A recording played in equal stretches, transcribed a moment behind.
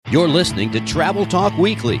You're listening to Travel Talk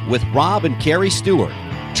Weekly with Rob and Carrie Stewart,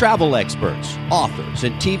 travel experts, authors,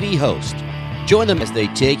 and TV hosts. Join them as they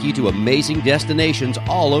take you to amazing destinations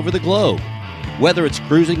all over the globe. Whether it's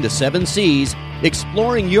cruising the seven seas,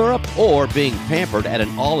 exploring Europe, or being pampered at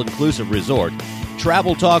an all-inclusive resort,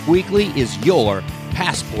 Travel Talk Weekly is your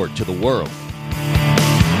passport to the world.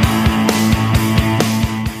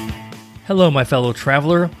 Hello, my fellow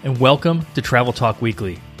traveler, and welcome to Travel Talk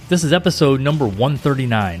Weekly. This is episode number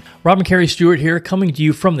 139. Rob and Carrie Stewart here, coming to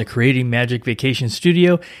you from the Creating Magic Vacation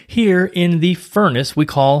Studio here in the furnace we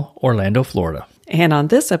call Orlando, Florida. And on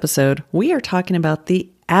this episode, we are talking about the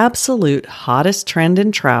absolute hottest trend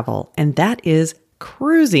in travel, and that is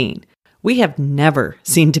cruising. We have never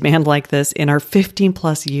seen demand like this in our 15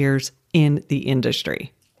 plus years in the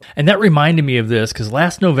industry. And that reminded me of this because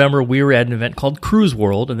last November we were at an event called Cruise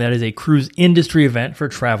World, and that is a cruise industry event for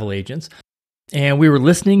travel agents. And we were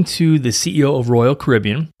listening to the CEO of Royal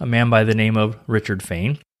Caribbean, a man by the name of Richard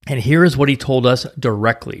Fain. And here is what he told us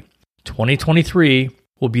directly. 2023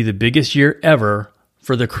 will be the biggest year ever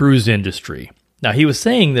for the cruise industry. Now, he was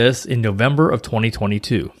saying this in November of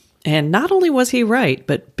 2022. And not only was he right,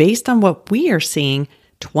 but based on what we are seeing,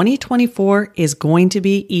 2024 is going to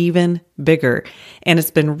be even bigger. And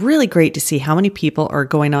it's been really great to see how many people are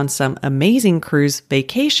going on some amazing cruise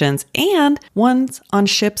vacations and ones on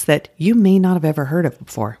ships that you may not have ever heard of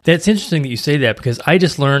before. That's interesting that you say that because I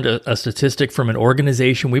just learned a statistic from an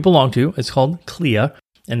organization we belong to. It's called CLIA,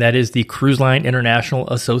 and that is the Cruise Line International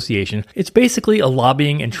Association. It's basically a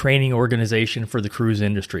lobbying and training organization for the cruise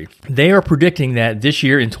industry. They are predicting that this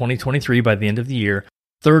year in 2023, by the end of the year,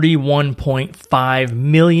 31.5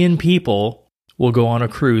 million people will go on a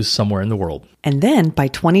cruise somewhere in the world. And then by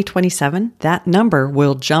 2027, that number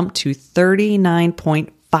will jump to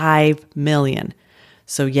 39.5 million.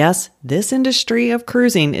 So yes, this industry of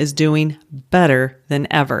cruising is doing better than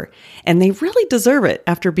ever. And they really deserve it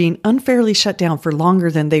after being unfairly shut down for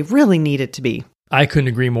longer than they really needed to be. I couldn't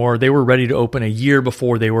agree more. They were ready to open a year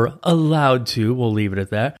before they were allowed to. We'll leave it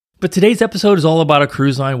at that. But today's episode is all about a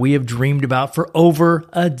cruise line we have dreamed about for over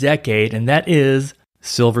a decade, and that is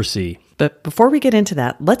Silversea. But before we get into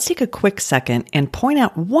that, let's take a quick second and point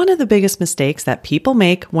out one of the biggest mistakes that people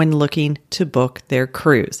make when looking to book their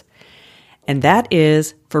cruise. And that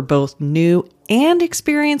is for both new and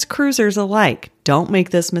experienced cruisers alike. Don't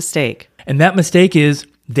make this mistake. And that mistake is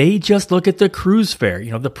they just look at the cruise fare,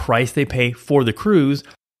 the price they pay for the cruise,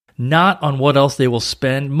 not on what else they will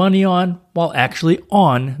spend money on while actually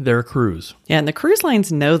on their cruise. Yeah, and the cruise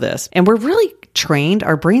lines know this. And we're really trained,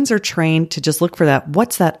 our brains are trained to just look for that,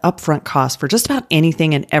 what's that upfront cost for just about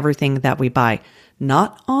anything and everything that we buy.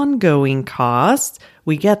 Not ongoing costs,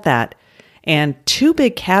 we get that. And two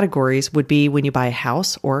big categories would be when you buy a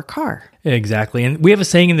house or a car. Exactly. And we have a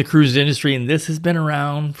saying in the cruise industry, and this has been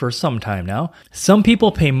around for some time now. Some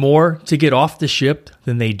people pay more to get off the ship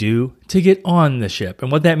than they do to get on the ship.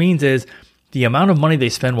 And what that means is the amount of money they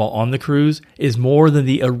spend while on the cruise is more than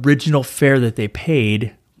the original fare that they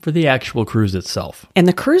paid for the actual cruise itself. And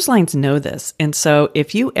the cruise lines know this. And so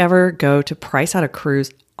if you ever go to price out a cruise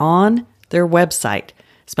on their website,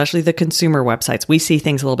 especially the consumer websites, we see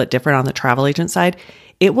things a little bit different on the travel agent side.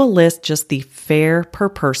 It will list just the fare per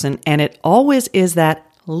person, and it always is that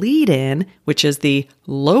lead-in, which is the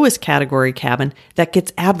lowest category cabin, that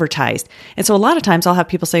gets advertised. And so a lot of times I'll have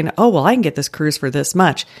people saying, oh, well, I can get this cruise for this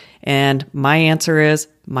much. And my answer is,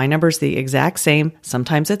 my number's the exact same.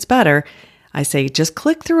 Sometimes it's better. I say, just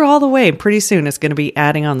click through all the way. And pretty soon it's going to be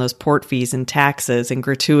adding on those port fees and taxes and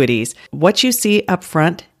gratuities. What you see up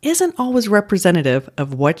front isn't always representative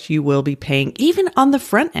of what you will be paying, even on the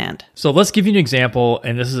front end. So let's give you an example,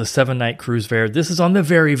 and this is a 7-night cruise fare. This is on the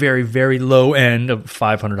very, very, very low end of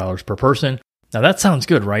 $500 per person. Now that sounds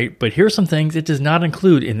good, right? But here's some things it does not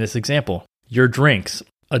include in this example. Your drinks,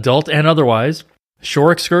 adult and otherwise,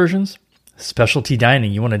 shore excursions, specialty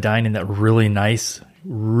dining. You want to dine in that really nice,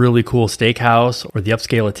 really cool steakhouse or the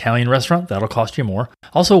upscale Italian restaurant, that'll cost you more.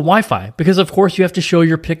 Also Wi-Fi, because of course you have to show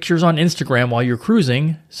your pictures on Instagram while you're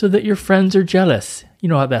cruising so that your friends are jealous. You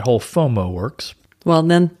know how that whole FOMO works. Well,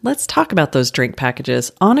 then let's talk about those drink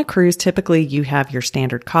packages. On a cruise, typically you have your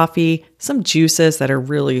standard coffee, some juices that are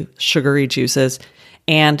really sugary juices,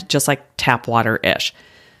 and just like tap water-ish.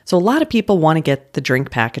 So a lot of people want to get the drink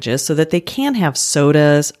packages so that they can have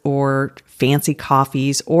sodas or fancy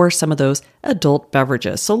coffees or some of those adult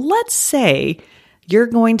beverages. So let's say you're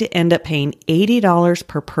going to end up paying $80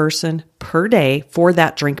 per person per day for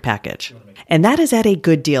that drink package. And that is at a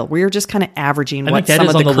good deal. We're just kind of averaging what some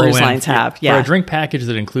of the cruise lines have. Yeah. For a drink package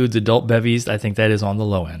that includes adult bevies, I think that is on the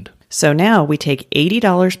low end. So now we take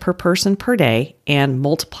 $80 per person per day and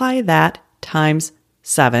multiply that times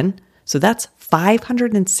 7. So that's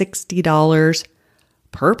 $560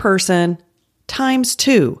 per person times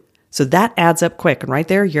 2. So that adds up quick. And right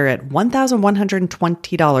there, you're at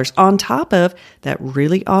 $1,120 on top of that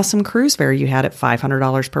really awesome cruise fare you had at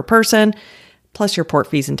 $500 per person, plus your port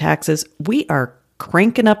fees and taxes. We are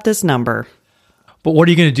cranking up this number. But what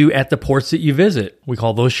are you going to do at the ports that you visit? We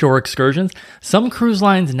call those shore excursions. Some cruise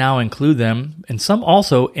lines now include them, and some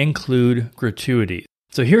also include gratuities.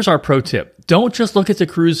 So here's our pro tip. Don't just look at the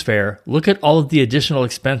cruise fare. Look at all of the additional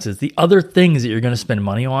expenses, the other things that you're going to spend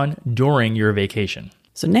money on during your vacation.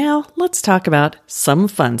 So now let's talk about some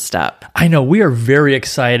fun stuff. I know we are very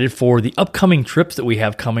excited for the upcoming trips that we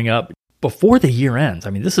have coming up before the year ends. I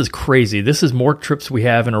mean, this is crazy. This is more trips we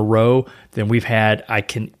have in a row than we've had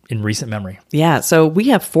in recent memory. Yeah, so we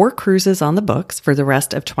have 4 cruises on the books for the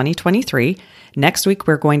rest of 2023. Next week,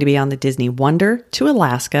 we're going to be on the Disney Wonder to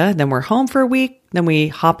Alaska. Then we're home for a week. Then we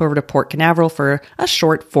hop over to Port Canaveral for a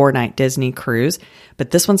short 4-night Disney cruise.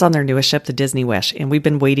 But this one's on their newest ship, the Disney Wish, and we've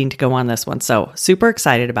been waiting to go on this one. So super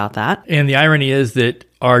excited about that. And the irony is that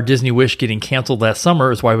our Disney Wish getting canceled last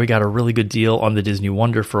summer is why we got a really good deal on the Disney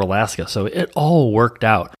Wonder for Alaska. So it all worked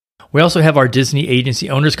out. We also have our Disney Agency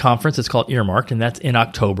Owners Conference. It's called Earmarked, and that's in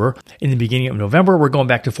October. In the beginning of November, we're going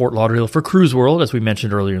back to Fort Lauderdale for Cruise World, as we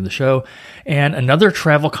mentioned earlier in the show, and another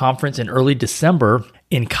travel conference in early December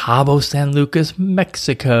in Cabo San Lucas,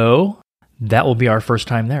 Mexico. That will be our first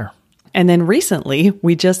time there. And then recently,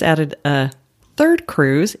 we just added a 3rd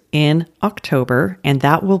cruise in October, and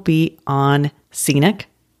that will be on Scenic.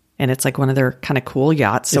 And it's like one of their kind of cool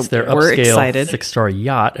yachts. So it's their we're upscale excited. 6-star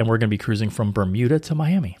yacht, and we're going to be cruising from Bermuda to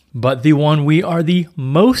Miami. But the one we are the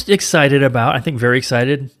most excited about, I think very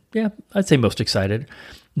excited, yeah, I'd say most excited,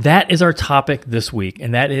 that is our topic this week,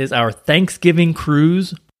 and that is our Thanksgiving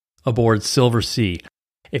cruise aboard Silversea.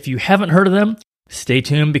 If you haven't heard of them, stay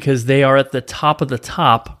tuned because they are at the top of the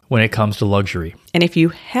top when it comes to luxury. And if you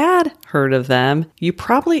had heard of them, you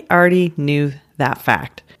probably already knew that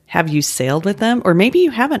fact. Have you sailed with them? Or maybe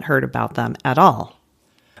you haven't heard about them at all.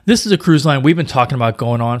 This is a cruise line we've been talking about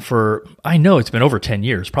going on for, I know it's been over 10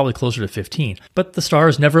 years, probably closer to 15. But the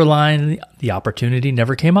stars never aligned, the opportunity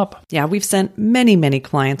never came up. Yeah, we've sent many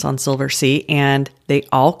clients on Silversea, and they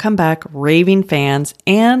all come back raving fans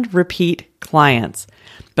and repeat clients.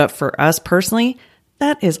 But for us personally,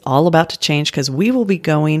 that is all about to change because we will be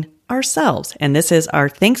going ourselves. And this is our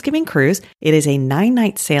Thanksgiving cruise. It is a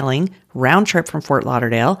 9-night sailing round trip from Fort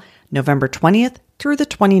Lauderdale, November 20th through the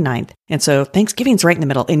 29th. And so Thanksgiving's right in the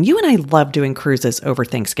middle. And you and I love doing cruises over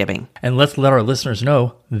Thanksgiving. And let's let our listeners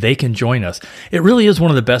know they can join us. It really is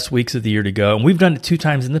one of the best weeks of the year to go. And we've done it 2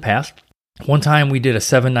 times in the past. One time we did a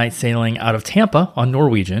 7-night sailing out of Tampa on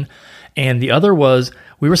Norwegian. And the other was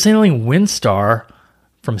we were sailing Windstar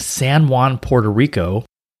from San Juan, Puerto Rico,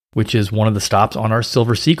 which is one of the stops on our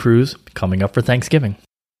Silversea cruise coming up for Thanksgiving.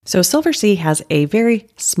 So Silversea has a very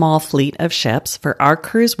small fleet of ships. For our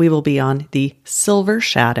cruise, we will be on the Silver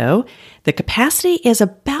Shadow. The capacity is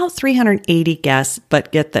about 380 guests,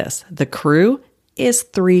 but get this, the crew is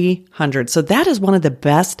 300. So that is one of the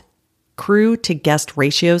best crew to guest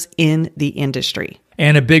ratios in the industry.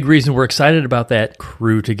 And a big reason we're excited about that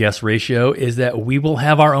crew to guest ratio is that we will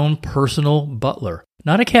have our own personal butler.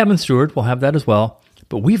 Not a cabin steward, we'll have that as well.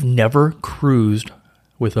 But we've never cruised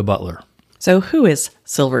with a butler. So who is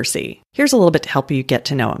Silversea? Here's a little bit to help you get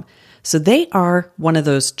to know them. So they are one of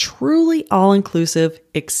those truly all-inclusive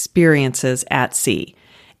experiences at sea.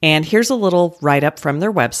 And here's a little write-up from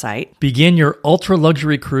their website. Begin your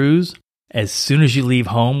ultra-luxury cruise as soon as you leave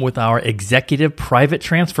home with our executive private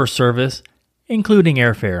transfer service, including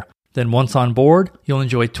airfare. Then once on board, you'll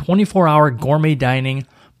enjoy 24-hour gourmet dining,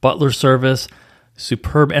 butler service,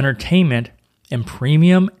 superb entertainment, and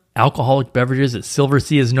premium alcoholic beverages that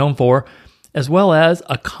Silversea is known for, as well as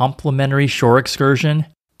a complimentary shore excursion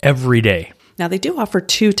every day. Now, they do offer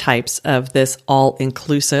 2 types of this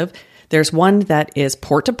all-inclusive. There's one that is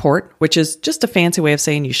port to port, which is just a fancy way of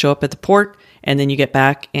saying you show up at the port and then you get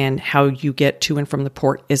back, and how you get to and from the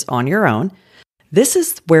port is on your own. This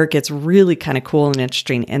is where it gets really kind of cool and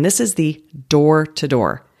interesting, and this is the door to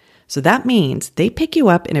door. So that means they pick you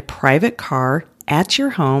up in a private car at your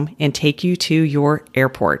home and take you to your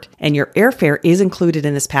airport. And your airfare is included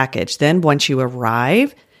in this package. Then once you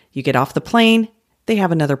arrive, you get off the plane, they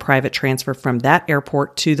have another private transfer from that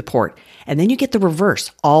airport to the port. And then you get the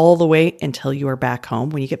reverse all the way until you are back home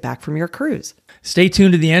when you get back from your cruise. Stay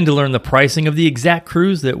tuned to the end to learn the pricing of the exact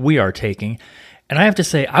cruise that we are taking. And I have to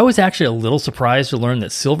say, I was actually a little surprised to learn that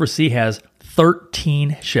Silversea has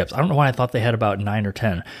 13 ships. I don't know why I thought they had about 9 or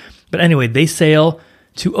 10. But anyway, they sail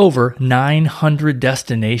to over 900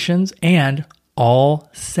 destinations, and all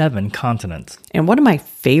 7 continents. And one of my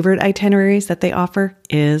favorite itineraries that they offer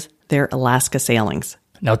is their Alaska sailings.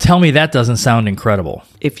 Now tell me that doesn't sound incredible.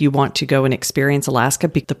 If you want to go and experience Alaska,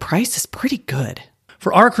 the price is pretty good.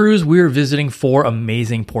 For our cruise, we are visiting 4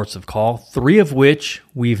 amazing ports of call, 3 of which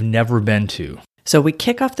we've never been to. So we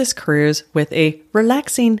kick off this cruise with a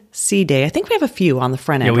relaxing sea day. I think we have a few on the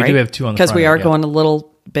front end, Yeah, we right? do have 2 on the front end. Because we are going a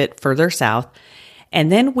little bit further south. And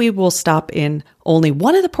then we will stop in only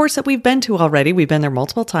one of the ports that we've been to already. We've been there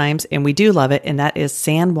multiple times, and we do love it, and that is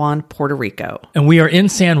San Juan, Puerto Rico. And we are in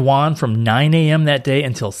San Juan from 9 a.m. that day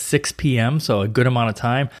until 6 p.m., so a good amount of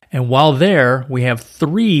time. And while there, we have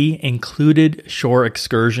 3 included shore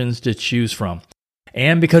excursions to choose from.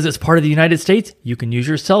 And because it's part of the United States, you can use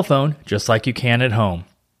your cell phone just like you can at home.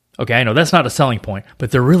 Okay, I know that's not a selling point,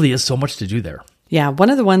 but there really is so much to do there. Yeah, one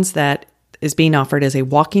of the ones that is being offered is a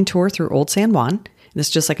walking tour through Old San Juan. It's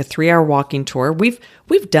just like a 3-hour walking tour. We've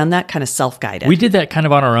done that kind of self-guided. We did that kind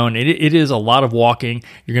of on our own. It is a lot of walking.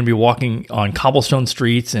 You're going to be walking on cobblestone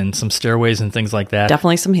streets and some stairways and things like that.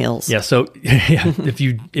 Definitely some hills. Yeah, so if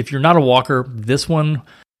you're not a walker, this one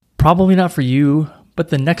probably not for you, but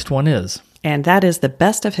the next one is. And that is the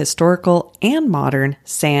best of historical and modern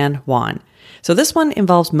San Juan. So this one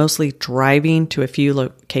involves mostly driving to a few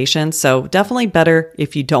locations, so definitely better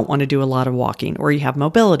if you don't want to do a lot of walking or you have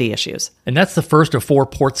mobility issues. And that's the first of 4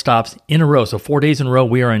 port stops in a row. So 4 days in a row,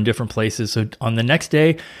 we are in different places. So on the next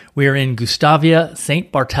day, we are in Gustavia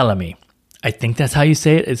St. Barthélemy. I think that's how you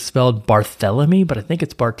say it. It's spelled Barthélemy, but I think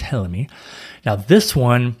it's Barthélemy. Now this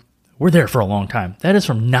one, we're there for a long time. That is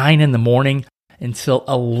from 9 in the morning until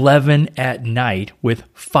 11 at night with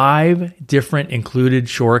 5 different included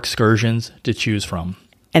shore excursions to choose from.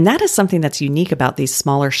 And that is something that's unique about these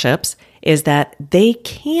smaller ships is that they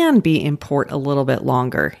can be in port a little bit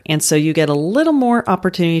longer. And so you get a little more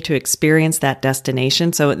opportunity to experience that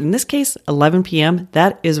destination. So in this case, 11 p.m.,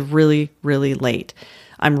 that is really, really late.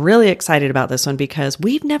 I'm really excited about this one because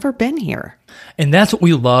we've never been here. And that's what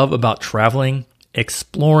we love about traveling,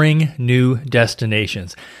 exploring new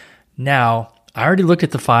destinations. Now, I already looked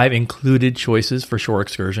at the 5 included choices for shore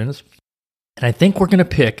excursions, and I think we're going to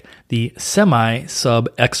pick the semi-sub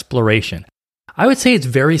exploration. I would say it's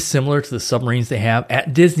very similar to the submarines they have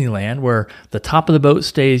at Disneyland, where the top of the boat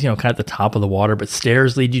stays, kind of at the top of the water, but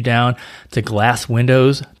stairs lead you down to glass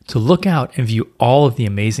windows to look out and view all of the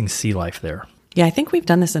amazing sea life there. Yeah, I think we've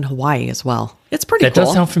done this in Hawaii as well. It's pretty cool. That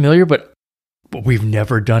does sound familiar, but we've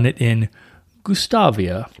never done it in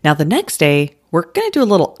Gustavia. Now, the next day, we're going to do a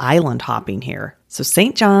little island hopping here. So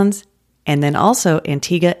St. John's and then also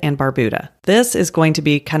Antigua and Barbuda. This is going to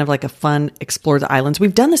be kind of like a fun explore the islands.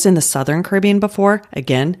 We've done this in the Southern Caribbean before.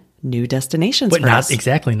 Again, new destinations for us.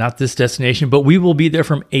 Exactly, not this destination, but we will be there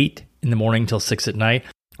from 8 in the morning till 6 at night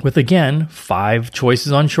with, again, 5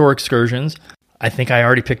 choices on shore excursions. I think I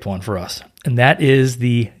already picked one for us, and that is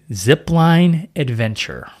the Zipline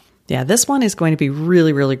Adventure. Yeah, this one is going to be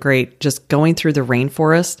really, really great. Just going through the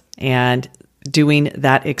rainforest and doing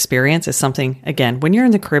that experience is something, again, when you're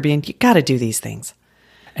in the Caribbean, you got to do these things.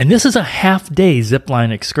 And this is a half-day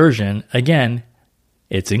zipline excursion. Again,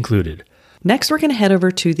 it's included. Next, we're going to head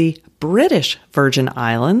over to the British Virgin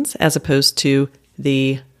Islands as opposed to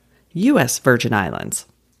the U.S. Virgin Islands.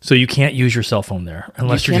 So you can't use your cell phone there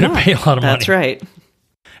unless you're going to pay a lot of money. That's right.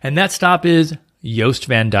 And that stop is Joost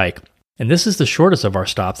van Dyke. And this is the shortest of our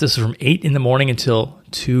stops. This is from 8 in the morning until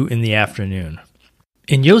 2 in the afternoon.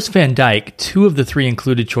 In Joost van Dyke, 2 of the 3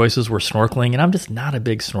 included choices were snorkeling, and I'm just not a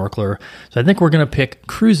big snorkeler. So I think we're going to pick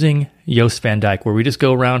cruising Joost van Dyke, where we just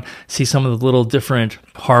go around, see some of the little different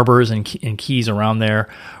harbors and keys around there.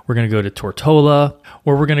 We're going to go to Tortola,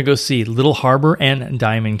 or we're going to go see Little Harbor and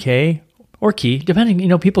Diamond Cay, or Key,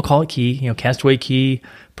 depending, people call it Key, Castaway Key,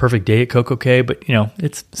 Perfect Day at Coco Cay, but,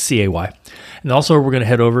 it's C-A-Y. And also we're going to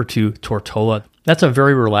head over to Tortola. That's a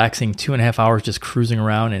very relaxing 2.5 hours just cruising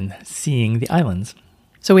around and seeing the islands.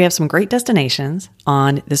 So we have some great destinations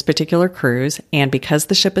on this particular cruise, and because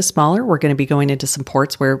the ship is smaller, we're going to be going into some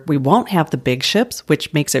ports where we won't have the big ships,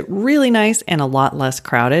 which makes it really nice and a lot less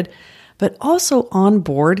crowded. But also on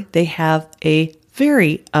board, they have a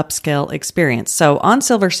very upscale experience. So on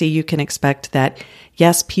Silversea, you can expect that,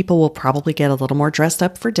 yes, people will probably get a little more dressed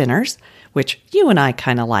up for dinners, which you and I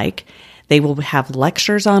kind of like. They will have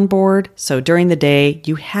lectures on board. So during the day,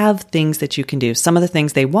 you have things that you can do. Some of the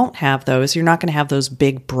things they won't have, though, is you're not going to have those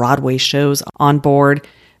big Broadway shows on board.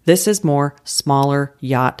 This is more smaller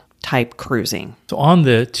yacht type cruising. So on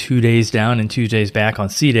the 2 days down and 2 days back on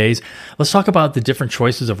sea days, let's talk about the different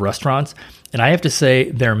choices of restaurants. And I have to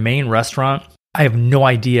say their main restaurant, I have no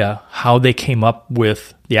idea how they came up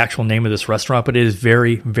with the actual name of this restaurant, but it is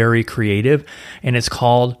very, very creative. And it's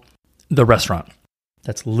called the restaurant.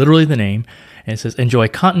 That's literally the name. And it says, enjoy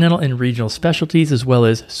continental and regional specialties as well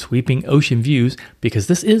as sweeping ocean views, because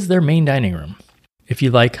this is their main dining room. If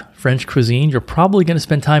you like French cuisine, you're probably going to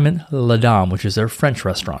spend time in La Dame, which is their French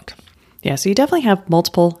restaurant. Yeah, so you definitely have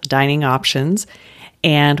multiple dining options.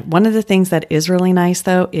 And one of the things that is really nice,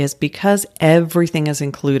 though, is because everything is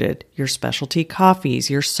included, your specialty coffees,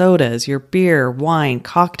 your sodas, your beer, wine,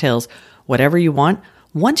 cocktails, whatever you want,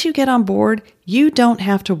 once you get on board, you don't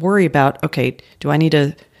have to worry about, okay, do I need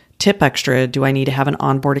to tip extra? Do I need to have an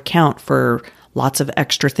onboard account for lots of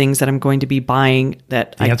extra things that I'm going to be buying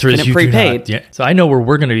that I can have prepaid? Yeah. So I know where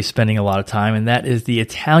we're going to be spending a lot of time, and that is the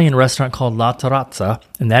Italian restaurant called La Terrazza,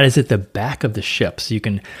 and that is at the back of the ship. So you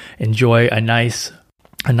can enjoy a nice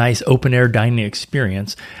open-air dining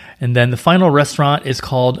experience. And then the final restaurant is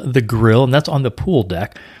called The Grill, and that's on the pool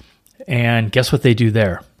deck. And guess what they do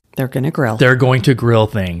there? They're going to grill. They're going to grill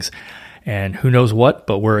things. And who knows what,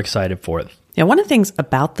 but we're excited for it. Yeah, one of the things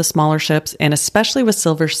about the smaller ships, and especially with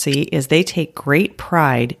Silversea, is they take great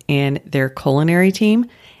pride in their culinary team.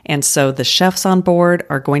 And so the chefs on board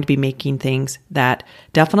are going to be making things that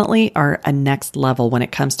definitely are a next level when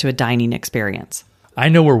it comes to a dining experience. I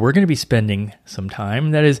know where we're going to be spending some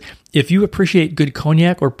time. That is, if you appreciate good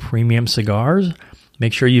cognac or premium cigars,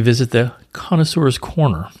 make sure you visit the Connoisseur's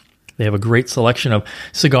Corner. They have a great selection of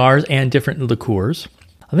cigars and different liqueurs.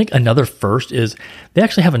 I think another first is they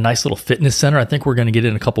actually have a nice little fitness center. I think we're going to get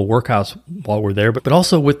in a couple workouts while we're there. But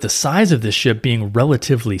also with the size of this ship being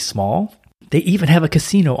relatively small, they even have a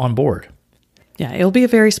casino on board. Yeah, it'll be a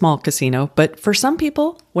very small casino. But for some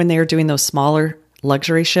people, when they're doing those smaller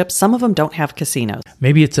luxury ships, some of them don't have casinos.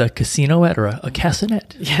 Maybe it's a casinoette or a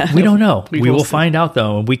casinette. Yeah, we don't know. We will see. find out,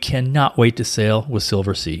 though, and we cannot wait to sail with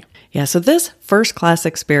Silversea. Yeah, so this first class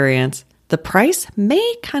experience, the price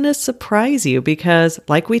may kind of surprise you because,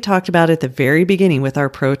 like we talked about at the very beginning with our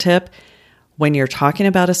pro tip, when you're talking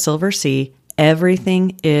about a Silversea,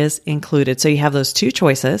 everything is included. So you have those two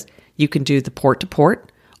choices. You can do the port to port,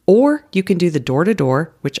 or you can do the door to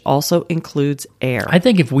door, which also includes air. I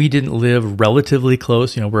think if we didn't live relatively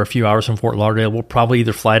close, we're a few hours from Fort Lauderdale, we'll probably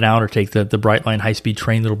either fly down or take the Brightline high-speed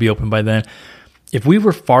train that'll be open by then. If we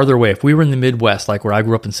were farther away, if we were in the Midwest, like where I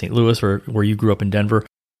grew up in St. Louis or where you grew up in Denver,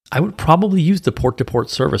 I would probably use the port-to-port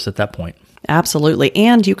service at that point. Absolutely.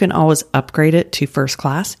 And you can always upgrade it to first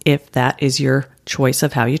class if that is your choice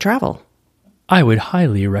of how you travel. I would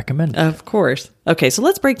highly recommend it. Of course. Okay, so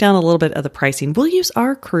let's break down a little bit of the pricing. We'll use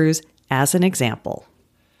our cruise as an example.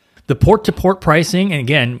 The port-to-port pricing, and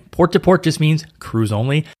again, port-to-port just means cruise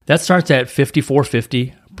only. That starts at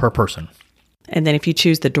 $54.50 per person. And then if you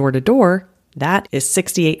choose the door-to-door, that is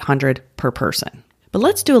 $6,800 per person. But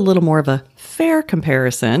let's do a little more of a fair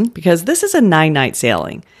comparison because this is a 9-night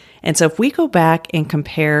sailing. And so if we go back and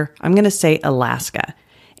compare, I'm going to say Alaska,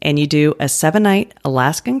 and you do a 7-night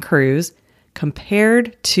Alaskan cruise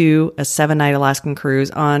compared to a 7-night Alaskan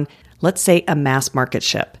cruise on, let's say, a mass market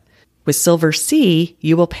ship. With Silversea,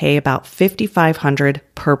 you will pay about $5,500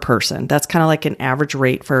 per person. That's kind of like an average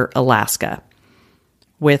rate for Alaska.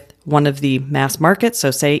 With one of the mass markets,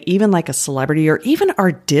 so say even like a Celebrity or even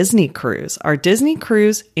our Disney cruise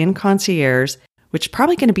in concierge, which is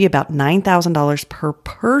probably going to be about $9,000 per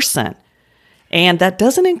person. And that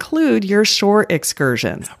doesn't include your shore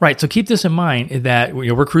excursions. Right. So keep this in mind that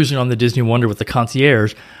we're cruising on the Disney Wonder with the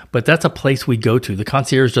concierge, but that's a place we go to. The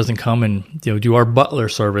concierge doesn't come and do our butler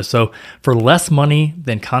service. So for less money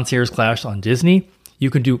than concierge class on Disney, you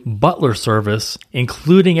can do butler service,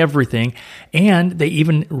 including everything, and they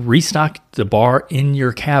even restock the bar in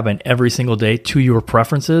your cabin every single day to your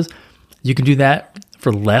preferences. You can do that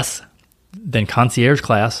for less than concierge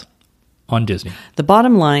class on Disney. The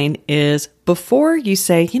bottom line is before you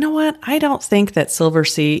say, you know what, I don't think that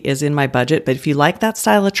Silversea is in my budget, but if you like that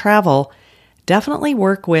style of travel, definitely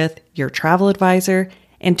work with your travel advisor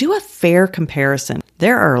and do a fair comparison.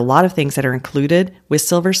 There are a lot of things that are included with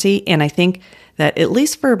Silversea, and I think that at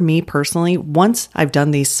least for me personally, once I've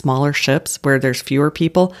done these smaller ships where there's fewer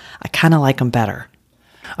people, I kind of like them better.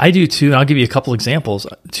 I do too, and I'll give you a couple examples.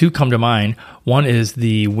 Two come to mind. One is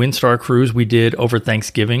the Windstar cruise we did over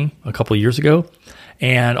Thanksgiving a couple of years ago,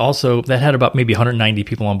 and also that had about maybe 190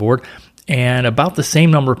 people on board, and about the same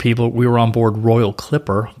number of people we were on board Royal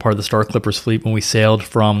Clipper, part of the Star Clippers fleet, when we sailed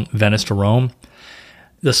from Venice to Rome.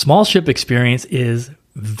 The small ship experience is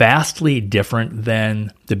vastly different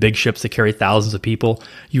than the big ships that carry thousands of people.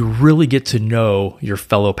 You really get to know your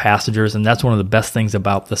fellow passengers, and that's one of the best things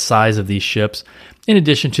about the size of these ships. In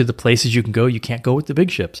addition to the places you can go, you can't go with the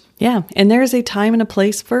big ships. Yeah, and there is a time and a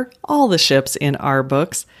place for all the ships in our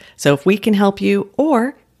books. So if we can help you,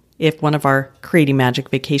 or If one of our Creating Magic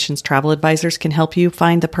Vacations travel advisors can help you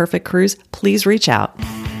find the perfect cruise, please reach out.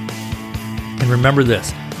 And remember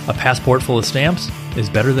this, a passport full of stamps is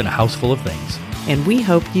better than a house full of things. And we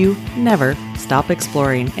hope you never stop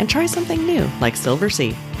exploring and try something new like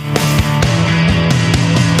Silversea.